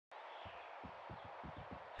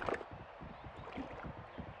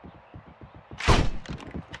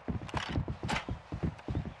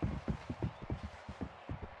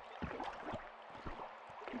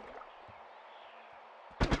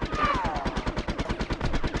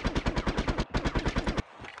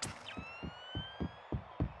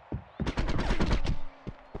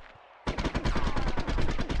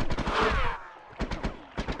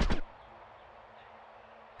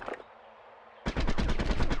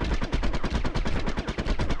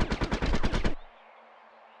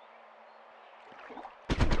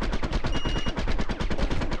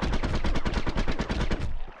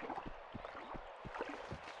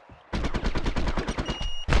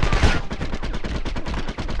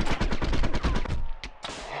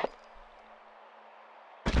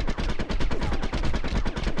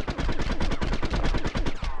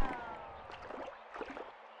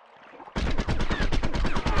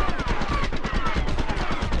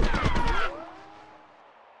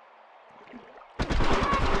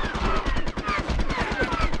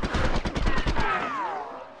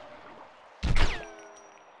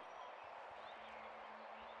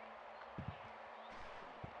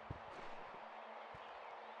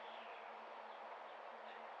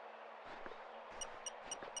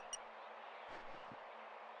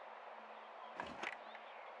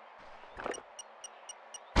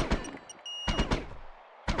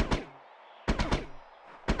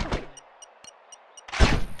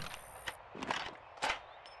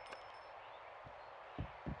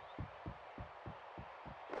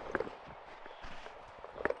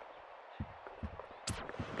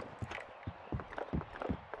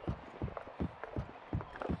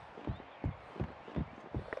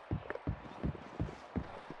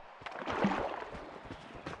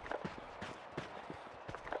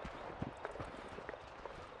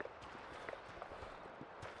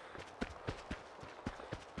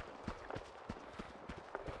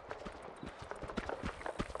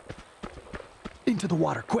Into the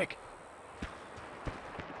water, quick!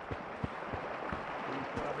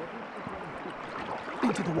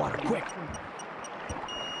 Into the water, quick!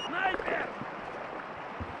 Снайпер!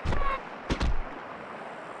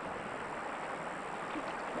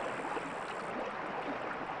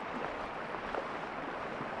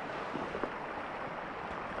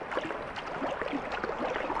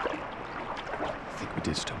 I think we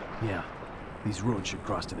ditched him. Yeah. These ruins should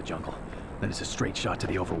cross to the jungle. Then it's a straight shot to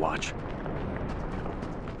the Overwatch.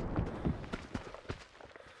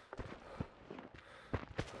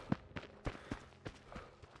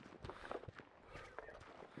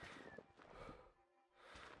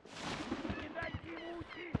 Не дайте ему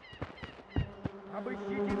уйти!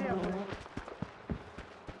 Обыщите место!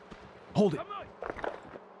 Hold it! За мной!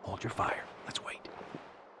 Hold your fire. Let's wait.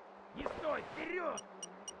 Не стой! Вперед!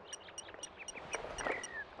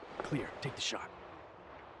 Clear. Take the shot.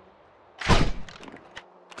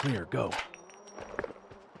 Clear. Go.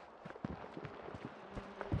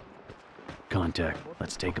 Contact.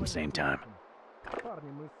 Let's take them same time. Парни,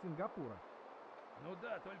 мы из Сингапура. Ну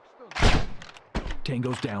да, только что.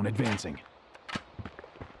 Tango's down. Advancing.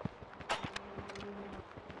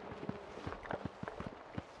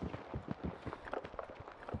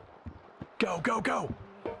 Go, go, go!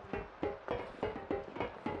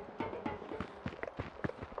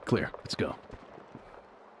 Clear. Let's go.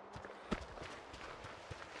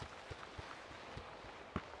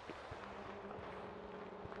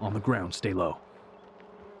 On the ground, stay low.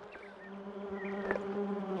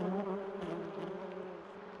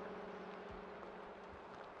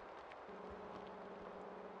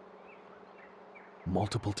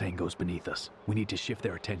 Multiple tangos beneath us. We need to shift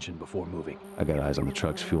their attention before moving. I got eyes on the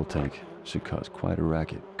truck's fuel tank. Should cause quite a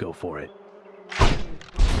racket. Go for it.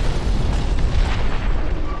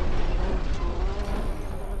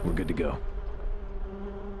 We're good to go.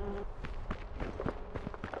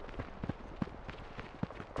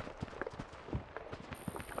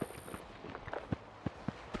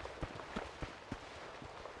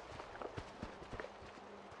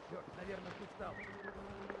 Черт, наверное, устал.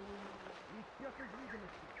 Исчез из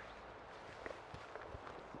видимости.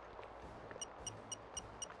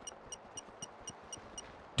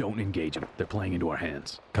 Don't engage them. They're playing into our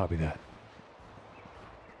hands. Copy that.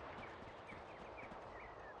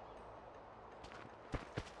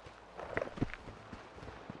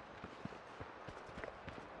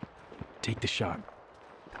 Take the shot.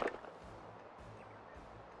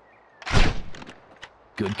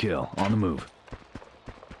 Good kill. On the move.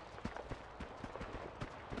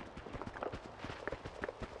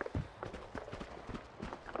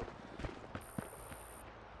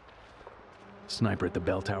 Sniper at the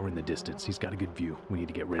bell tower in the distance. He's got a good view. We need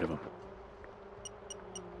to get rid of him.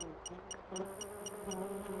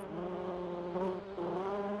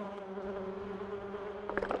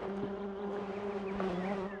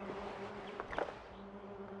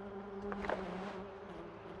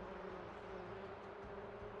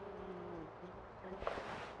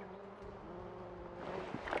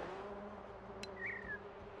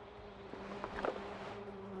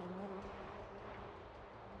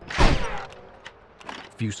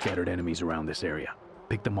 Few scattered enemies around this area.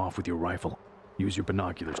 Pick them off with your rifle. Use your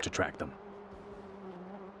binoculars to track them.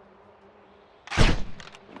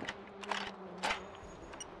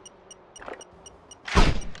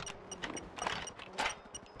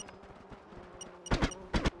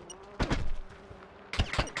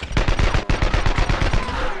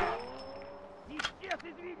 Исчез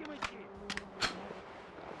из видимости.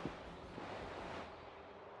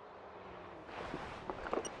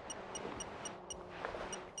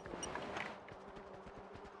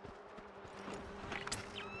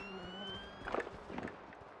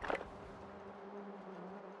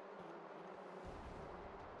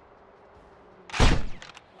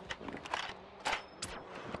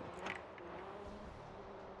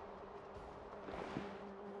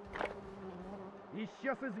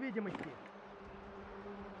 Исчез из видимости.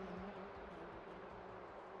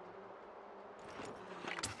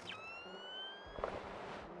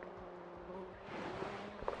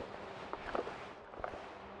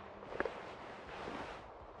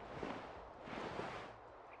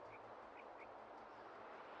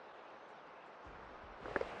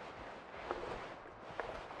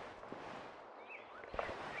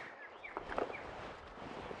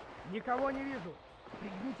 Никого не вижу.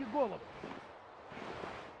 Пригните голову.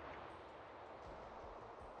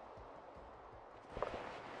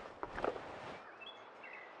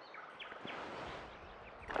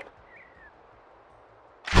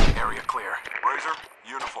 Area clear. Razor,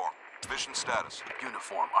 uniform. Vision status.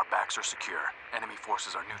 Uniform, our backs are secure. Enemy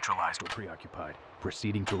forces are neutralized or preoccupied.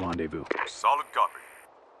 Proceeding to rendezvous. Solid copy.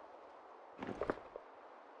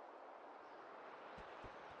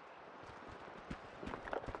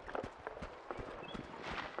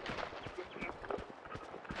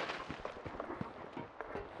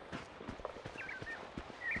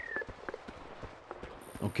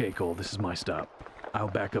 Okay, Cole, this is my stop. I'll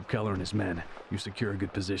back up Keller and his men. You secure a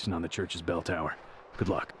good position on the church's bell tower. Good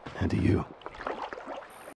luck. And to you.